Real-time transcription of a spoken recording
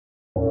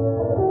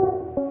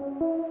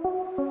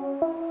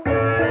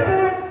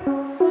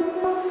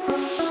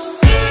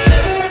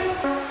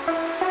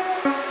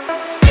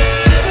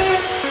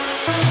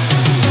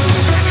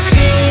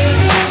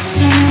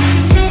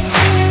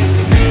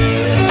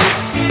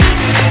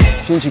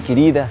gente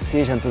querida,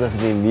 sejam todas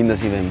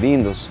bem-vindas e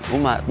bem-vindos.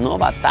 Uma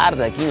nova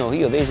tarde aqui no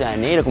Rio de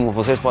Janeiro, como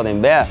vocês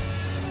podem ver.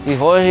 E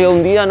hoje é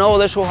um dia novo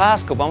de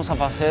churrasco. Vamos a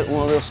fazer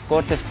um dos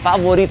cortes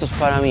favoritos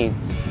para mim,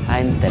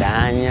 a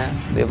entranha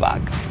de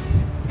vaca.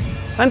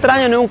 A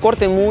entranha não é um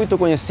corte muito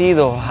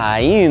conhecido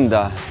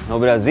ainda no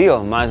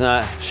Brasil, mas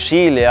na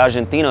Chile,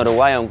 Argentina,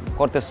 Uruguai é um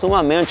corte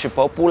sumamente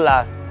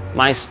popular.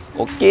 Mas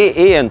o que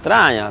é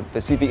entranha,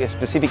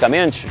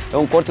 especificamente, é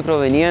um corte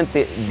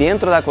proveniente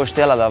dentro da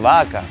costela da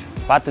vaca,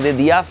 parte de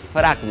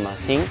diafragma,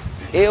 sim.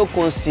 Eu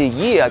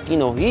consegui aqui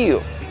no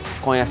Rio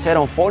conhecer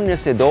um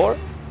fornecedor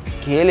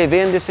que ele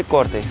vende esse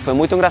corte. Foi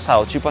muito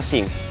engraçado, tipo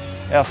assim,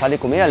 eu falei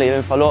com ele e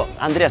ele falou: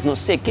 Andrés, não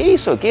sei o que é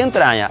isso, que é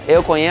entranha?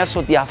 Eu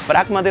conheço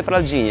diafragma de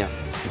fraldinha.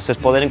 Vocês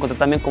podem encontrar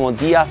também como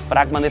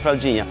diafragma de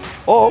fraldinha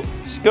ou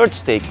skirt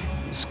steak.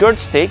 Skirt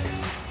steak,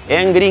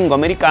 em gringo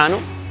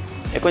americano,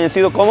 é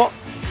conhecido como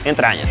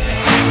entranha.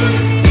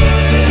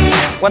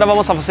 Agora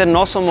vamos a fazer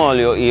nosso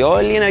molho e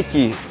olhem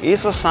aqui,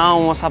 esses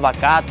são os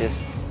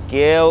abacates que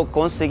eu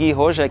consegui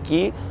hoje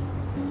aqui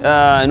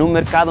no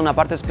mercado, na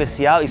parte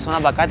especial, e são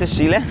abacates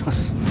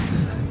chilenos.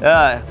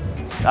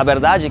 A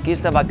verdade é que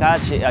este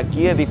abacate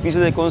aqui é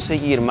difícil de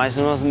conseguir, mas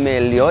são os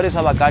melhores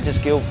abacates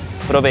que eu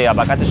provei.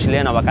 Abacate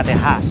chileno, abacate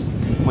Hass,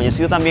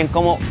 conhecido também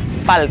como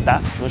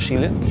palta no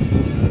Chile.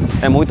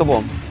 É muito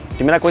bom.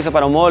 Primeira coisa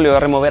para o molho é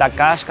remover a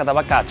casca do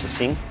abacate,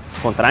 sim?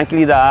 Com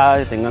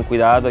tranquilidade, tenham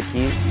cuidado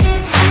aqui.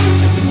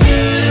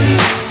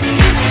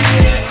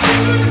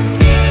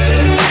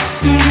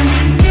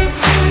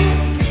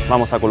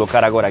 Vamos a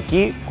colocar agora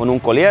aqui com um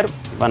colher,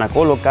 vão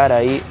colocar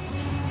aí,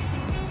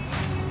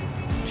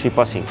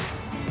 tipo assim.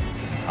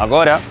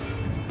 Agora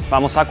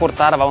vamos a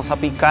cortar, vamos a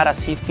picar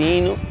assim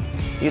fino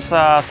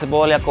essa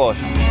cebola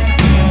coxa.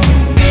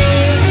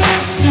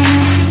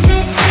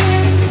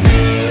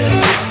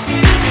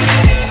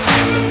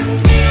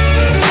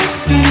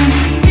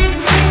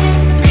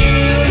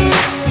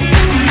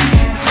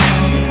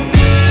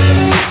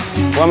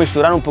 Vou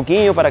misturar um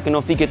pouquinho para que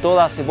não fique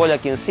toda a cebola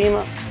aqui em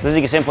cima. Se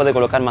quiserem pode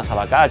colocar mais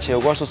abacate,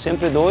 eu gosto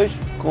sempre dois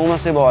com uma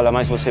cebola,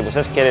 mas se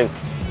vocês querem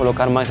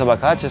colocar mais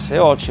abacates, é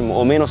ótimo,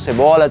 ou menos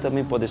cebola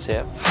também pode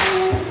ser.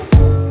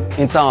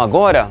 Então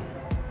agora,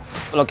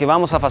 o que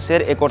vamos a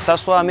fazer é cortar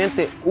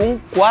somente um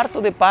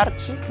quarto de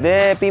parte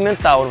de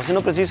pimentão. Você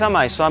não precisa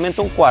mais,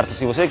 somente um quarto.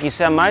 Se você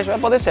quiser mais,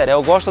 pode ser.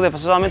 Eu gosto de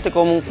fazer somente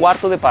como um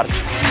quarto de parte.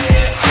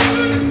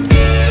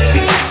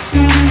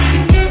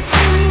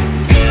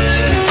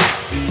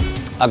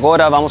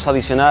 Agora vamos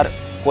adicionar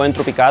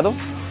coentro picado.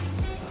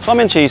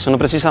 Somente isso, não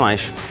precisa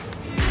mais.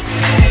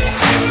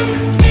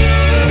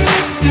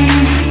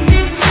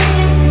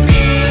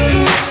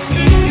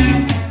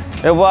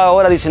 Eu vou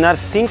agora adicionar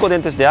 5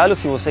 dentes de alho.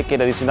 Se você quer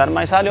adicionar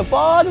mais alho,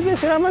 pode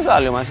adicionar mais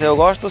alho, mas eu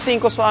gosto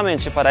 5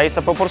 somente para essa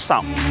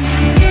proporção.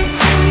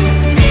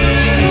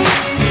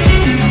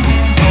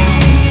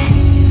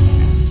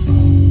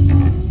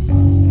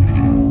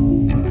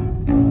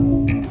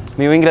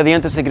 Meu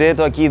ingrediente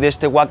secreto aqui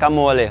deste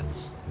guacamole,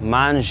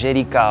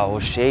 manjericão.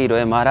 O cheiro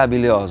é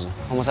maravilhoso.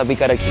 Vamos a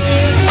picar aqui.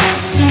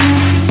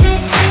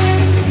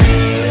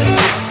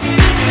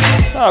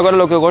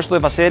 Agora o que eu gosto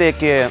de fazer é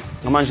que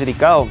o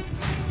manjericão,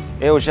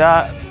 eu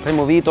já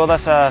removi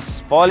todas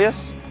as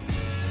folhas.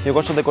 Eu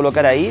gosto de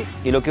colocar aí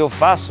e o que eu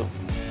faço,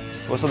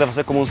 gosto de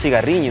fazer como um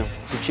cigarrinho,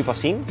 tipo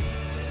assim.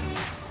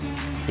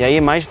 E aí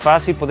é mais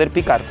fácil poder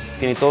picar.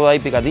 Tem todo aí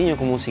picadinho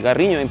como um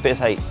cigarrinho e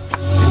empieza aí.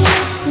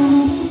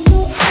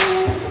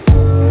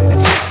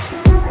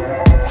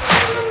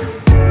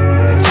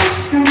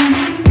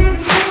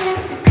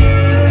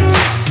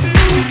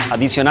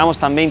 Adicionamos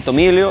também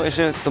tomilho.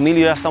 Esse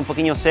tomilho já está um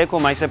pouquinho seco,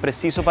 mas é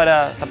preciso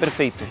para estar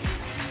perfeito.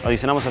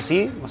 Adicionamos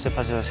assim, você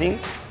faz assim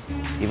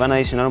e vão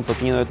adicionar um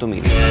pouquinho de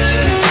tomilho.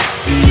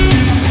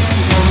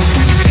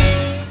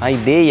 A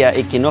ideia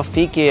é que não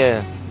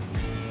fique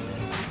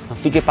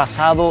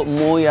passado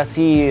muito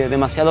assim,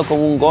 demasiado com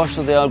um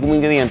gosto de algum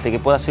ingrediente, que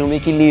pode ser um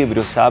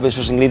equilíbrio, sabe? Os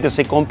ingredientes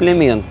se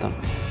complementam.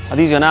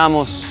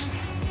 Adicionamos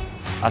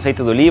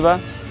azeite de oliva,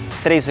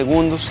 3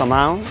 segundos a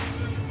mão.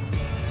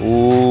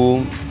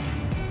 1,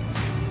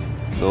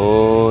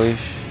 2,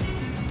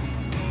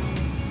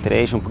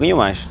 3, um pouquinho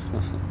mais.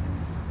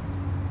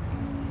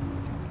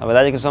 A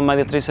verdade é que são mais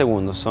de 3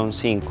 segundos, são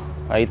 5.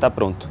 Aí está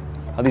pronto.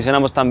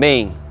 Adicionamos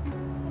também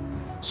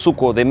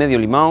suco de meio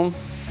limão.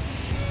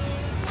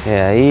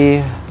 É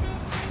aí.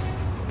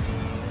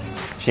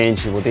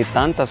 Gente, botei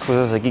tantas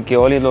coisas aqui que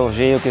olhem o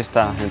jeito que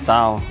está.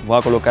 Então,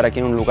 vou colocar aqui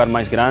em um lugar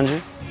mais grande.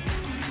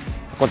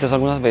 Acontece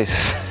algumas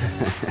vezes.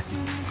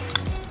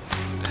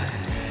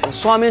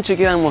 Somente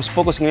quedam uns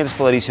poucos ingredientes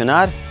para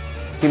adicionar.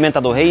 Pimenta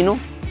do reino.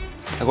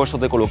 Eu gosto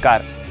de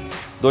colocar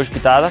 2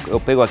 pitadas. Eu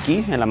pego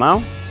aqui na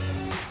mão.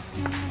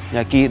 E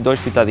aqui 2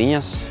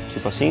 pitadinhas,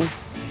 tipo assim.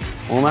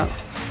 Uma.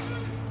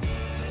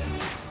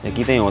 E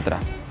aqui tem outra.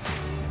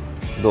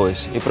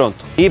 2. E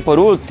pronto. E por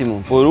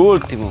último,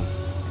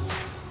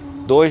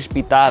 2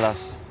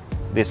 pitadas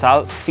de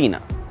sal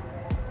fina.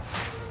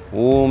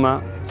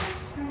 1,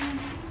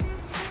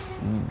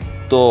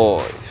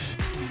 2.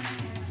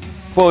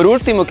 Por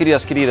último,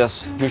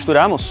 queridas,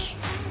 misturamos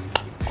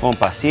com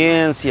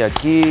paciência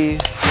aqui.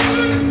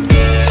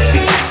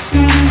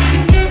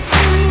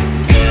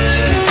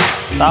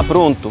 Está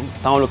pronto.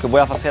 Então, o que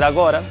vou fazer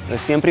agora é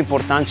sempre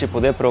importante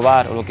poder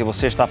provar o que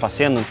você está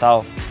fazendo.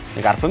 Então,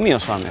 o garfo é meu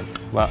somente.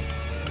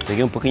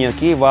 Peguei um pouquinho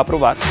aqui e vou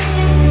provar.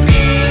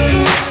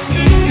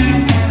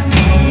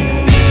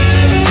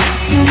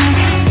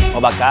 O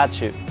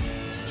abacate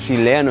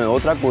chileno é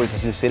outra coisa,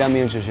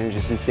 sinceramente, gente.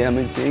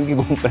 Sinceramente, tem que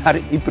comprar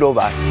e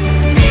provar.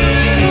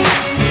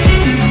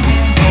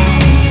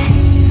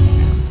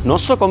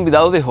 Nosso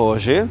convidado de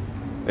hoje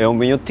é um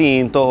vinho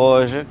tinto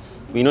hoje.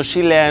 Vinho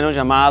chileno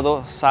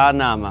chamado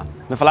Sanama.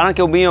 Me falaram que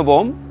é um vinho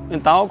bom,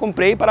 então eu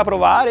comprei para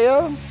provar e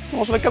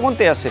vamos ver o que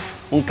acontece.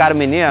 Um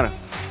carmener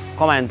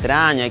com a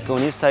entranha e com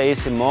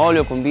esse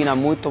molho combina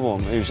muito bom.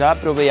 Eu já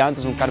provei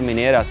antes um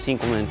carmener assim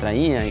com uma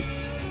entranha e...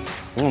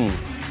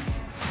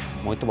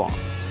 muito bom,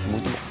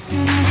 muito bom.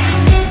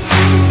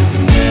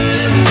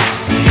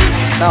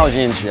 Então,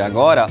 gente,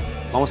 agora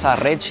vamos a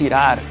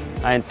retirar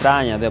a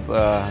entranha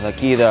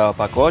daqui do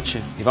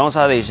pacote e vamos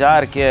a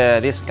deixar que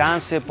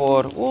descanse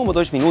por 1 ou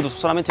 2 minutos,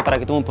 somente para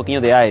que tome um pouquinho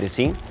de ar,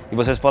 sim? E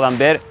vocês podem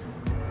ver,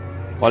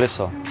 olha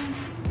só,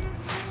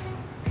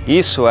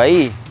 isso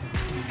aí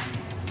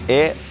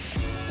é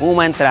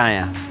uma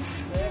entranha,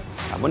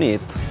 tá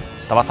bonito.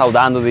 Tava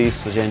saudando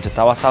disso, gente,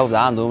 tava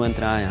saudando uma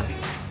entranha.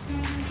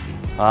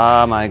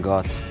 Oh my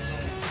God.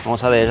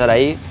 Vamos a deixar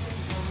aí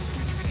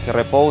que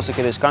repouse,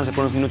 que descanse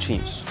por uns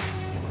minutinhos.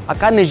 A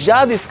carne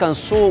já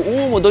descansou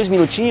 1 ou 2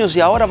 minutinhos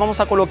e agora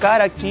vamos a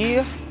colocar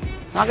aqui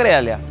na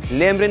grelha.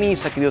 Lembrem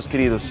isso,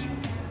 queridos.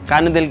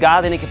 Carne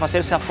delgada tem que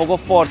fazer-se a fogo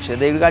forte,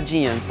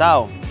 delgadinha.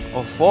 Então,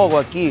 o fogo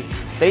aqui,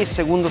 3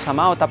 segundos a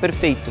mão, está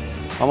perfeito.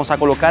 Vamos a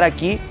colocar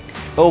aqui.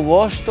 Eu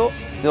gosto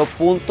do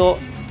ponto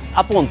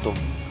a ponto.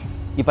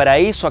 E para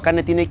isso a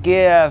carne tem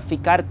que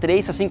ficar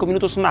 3 a 5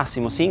 minutos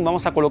máximo, sim?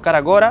 Vamos a colocar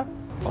agora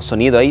o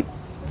sonido aí.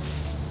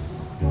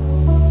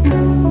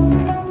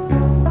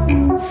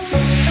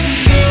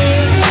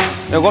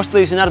 Eu gosto de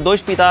adicionar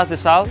 2 pitadas de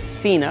sal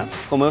fina,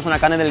 como eu sou uma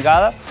carne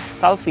delgada,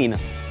 sal fina.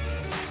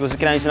 Se vocês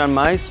querem adicionar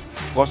mais,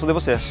 gosto de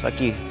vocês.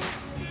 Aqui,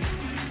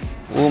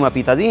 uma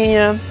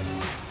pitadinha,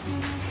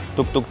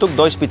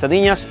 2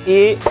 pitadinhas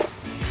e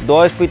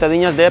 2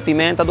 pitadinhas de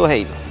pimenta do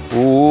reino.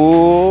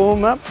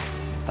 Uma,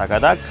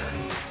 tac.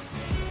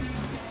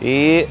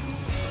 E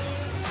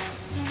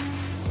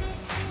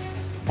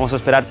vamos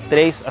esperar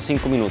 3 a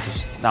 5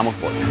 minutos. Damos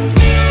por.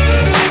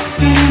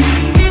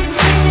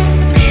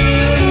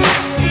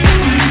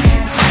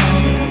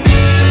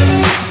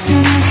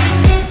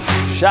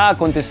 Já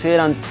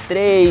aconteceram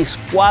 3,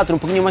 4, um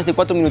pouquinho mais de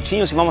 4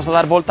 minutinhos e vamos a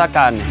dar volta à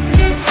carne.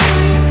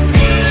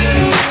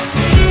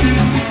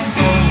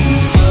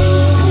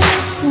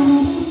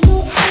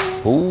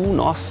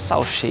 Nossa,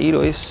 o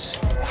cheiro é esse.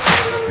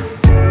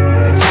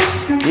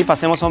 E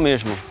fazemos o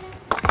mesmo.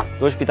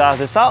 2 pitadas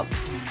de sal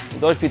e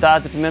 2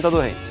 pitadas de pimenta do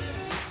reino.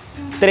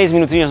 3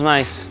 minutinhos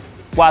mais,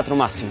 4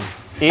 máximo.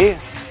 E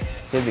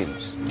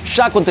servimos.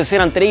 Já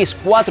aconteceram 3,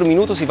 4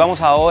 minutos e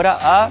vamos agora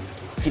a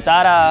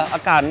quitar a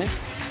carne.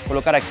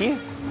 Colocar aqui.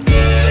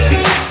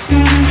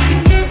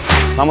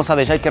 Vamos a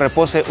deixar que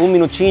repose 1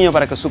 minutinho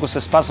para que o suco se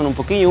espaçam um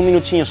pouquinho, 1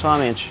 minutinho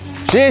somente.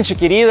 Gente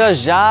querida,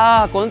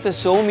 já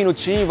aconteceu 1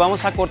 minutinho,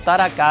 vamos a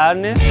cortar a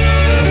carne.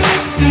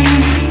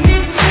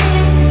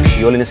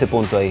 E olhem nesse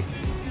ponto aí.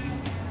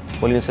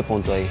 Olhem nesse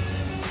ponto aí.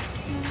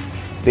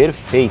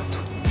 Perfeito.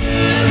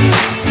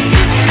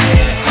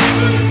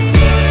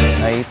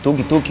 Aí,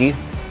 tuque.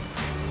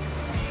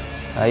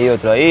 Aí,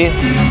 outro aí.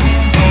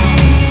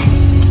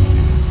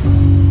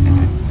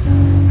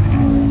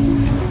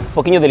 Um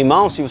pouquinho de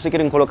limão, se você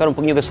quer colocar um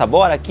pouquinho de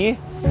sabor aqui.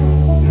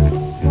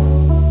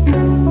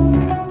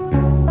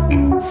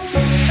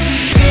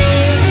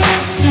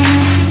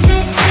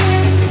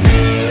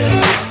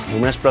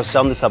 Uma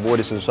explosão de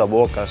sabores em sua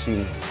boca,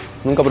 assim.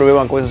 Nunca provei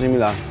uma coisa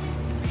similar.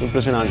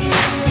 Impressionante.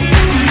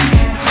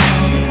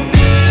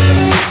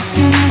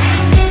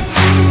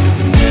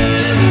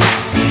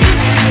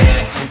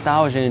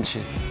 Então, gente,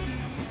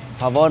 por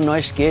favor, não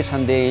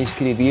esqueçam de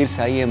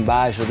inscrever-se aí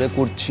embaixo, de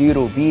curtir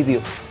o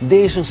vídeo,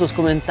 deixem seus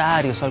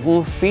comentários,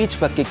 algum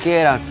feedback que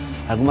queiram,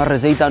 alguma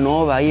receita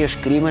nova aí,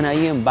 escrevam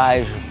aí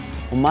embaixo.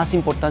 O mais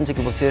importante é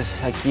que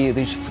vocês aqui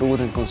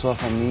desfrutem com sua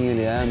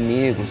família,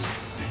 amigos.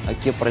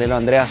 Aqui é o Parrilero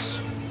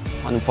Andrés,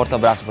 um forte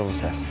abraço para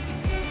vocês.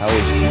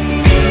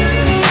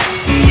 Saúde!